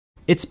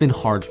It's been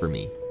hard for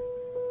me.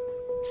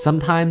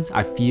 Sometimes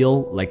I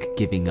feel like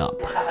giving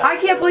up. I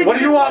can't believe. What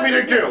do you want me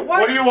to do?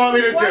 What do you want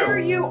me to do? Why are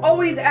you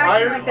always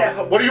acting like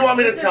this? What do you want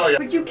me to tell you?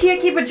 But you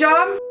can't keep a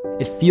job?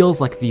 It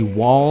feels like the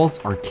walls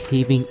are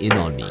caving in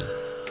on me.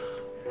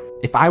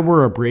 If I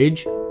were a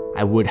bridge,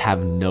 I would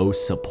have no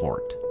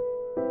support.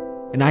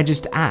 And I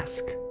just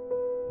ask,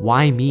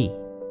 why me?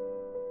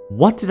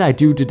 What did I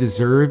do to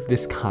deserve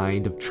this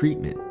kind of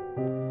treatment?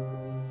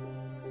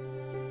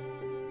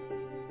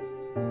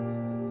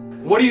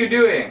 What are you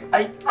doing?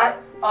 I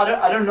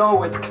don't know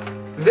what...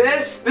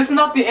 This is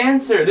not the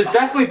answer. There's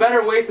definitely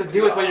better ways to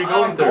deal with what you're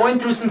going through. I'm going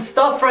through some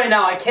stuff right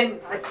now. I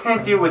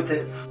can't deal with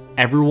this.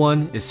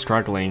 Everyone is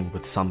struggling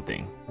with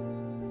something.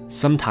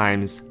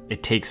 Sometimes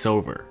it takes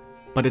over,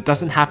 but it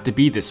doesn't have to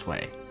be this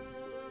way.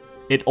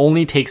 It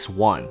only takes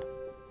one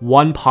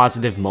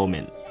positive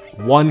moment,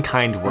 one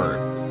kind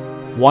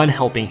word, one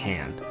helping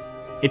hand.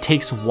 It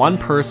takes one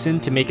person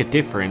to make a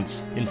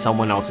difference in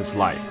someone else's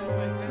life.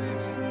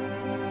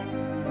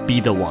 Be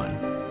the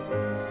one.